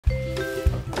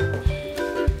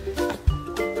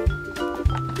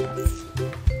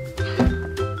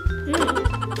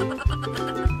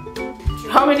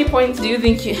many points do you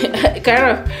think you...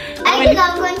 Kara? I think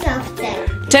I'm going to have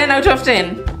 10. 10 out of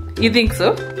 10? You think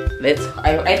so?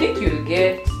 I think you'll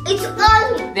get... It's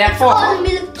all... There are 4. all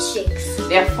milkshakes.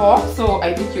 There are 4, so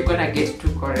I think you're gonna get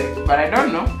 2 correct. But I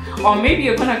don't know. Or maybe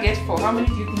you're gonna get 4. How many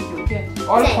do you think you'll get?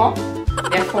 All 10. 4?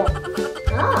 There are 4.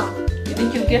 Oh. You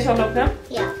think you'll get all of them?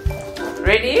 Yeah.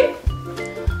 Ready?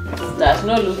 Start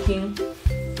not looking.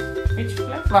 Which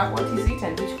flavor? What is it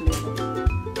and which flavor?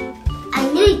 I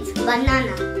knew it's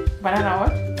banana. Banana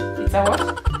what? It's a what?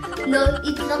 No,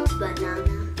 it's not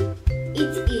banana.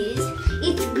 It's green.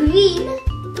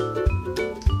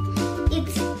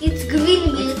 It's green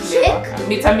milkshake.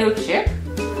 It's a milkshake.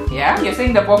 Yeah, you're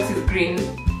saying the box is green.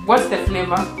 What's the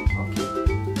flavor? Okay.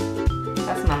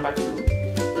 That's number 2.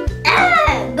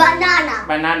 Banana.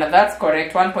 Banana, that's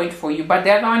correct. 1 point for you. But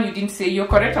the other one you didn't say. You're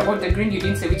correct about the green. You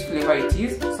didn't say which flavor it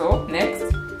is. So, next.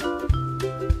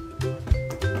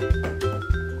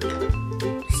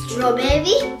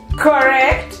 Strawberry.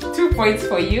 Correct. 2 points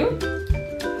for you.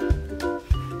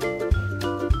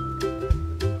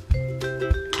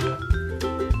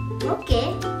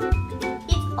 Okay.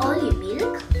 It's all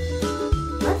milk.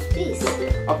 What's this?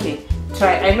 Okay.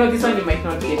 Try. I know this one you might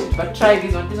not get it, but try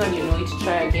this one. This one you know it.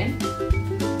 Try again.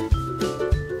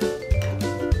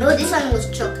 No, this one was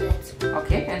chocolate.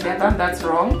 Okay, and that one, that's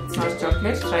wrong. It's not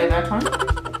chocolate. Try that one.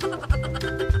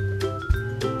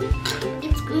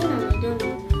 It's green and I don't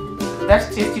know. That's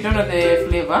taste. You don't know the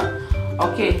flavor.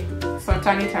 Okay, so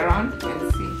turn it around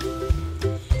and see.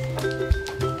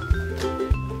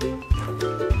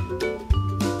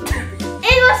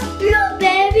 It was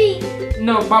blueberry.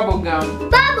 No, bubble gum.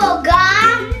 Bubble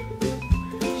gum.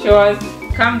 Show us.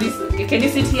 Come this. Can you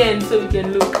sit here and so we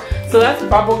can look? So that's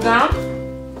bubble gum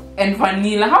and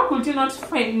vanilla. How could you not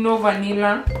find no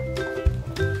vanilla?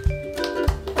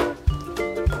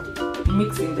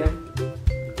 Mixing them.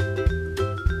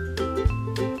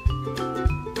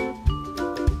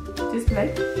 Just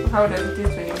like, how does it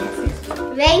taste when you mix it?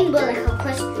 Rainbow like a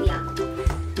Austria.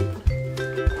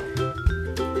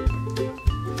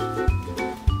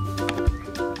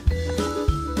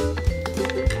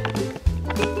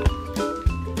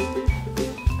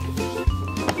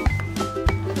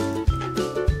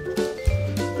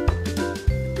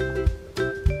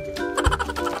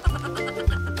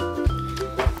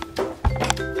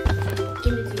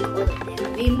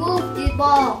 Remove the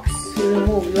box. To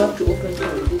remove, you have to open it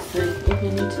on this side.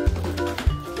 Open it.